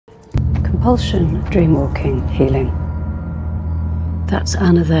compulsion dreamwalking healing. That's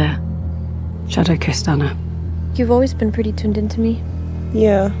Anna there. Shadow kissed Anna. You've always been pretty tuned into me.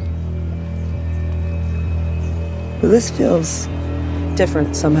 Yeah. But this feels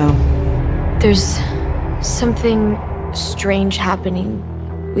different somehow. There's something strange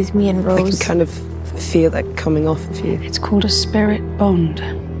happening with me and Rose. I can kind of feel that coming off of you. It's called a spirit bond.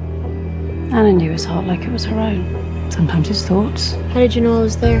 Anna knew his heart like it was her own. Sometimes his thoughts. How did you know I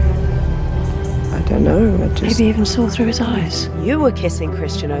was there? I don't know, Maybe even saw through his eyes. You were kissing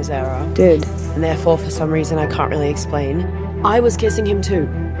Christian Ozera. Did. And therefore, for some reason I can't really explain, I was kissing him too.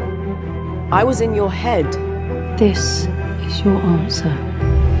 I was in your head. This is your answer.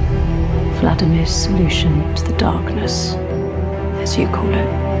 Vladimir's solution to the darkness, as you call it.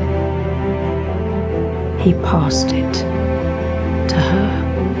 He passed it to her.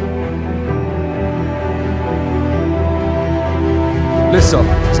 Lissa,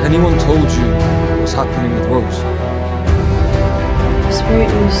 has anyone told you what's happening with Rose? The spirit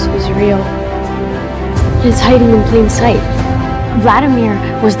is real. It's hiding in plain sight. Vladimir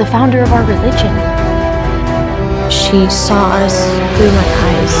was the founder of our religion. She saw us through my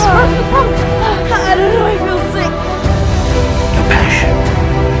eyes. I don't know, I feel sick. Your passion,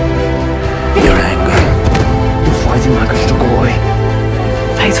 your anger, you're fighting like a struggle.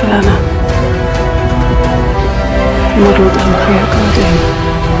 Faithful Anna. Modelled Umbria guardian.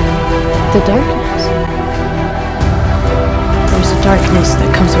 The darkness. There's a darkness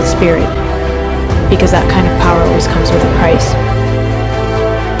that comes with spirit. Because that kind of power always comes with a price.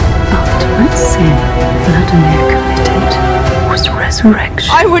 Ultimate sin Vladimir committed was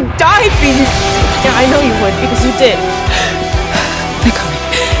resurrection. I would die for you! Yeah, I know you would, because you did. They're coming.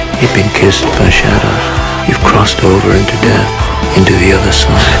 You've been kissed by shadows. You've crossed over into death, into the other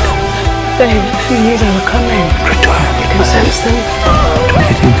side. Babe, you knew they were coming. Return. You can sense them. Don't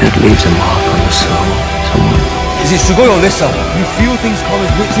you think that leaves a mark on the soul? Someone. Is it Sugoi or Lissa? You feel things coming,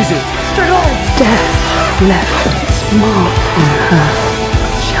 which is it? Death left its mark on her,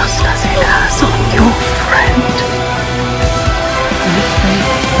 just as it has on your friend. With faith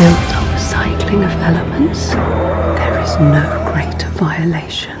built on the cycling of elements, there is no greater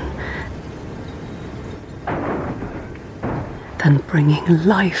violation than bringing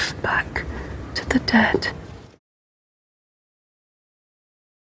life back to the dead.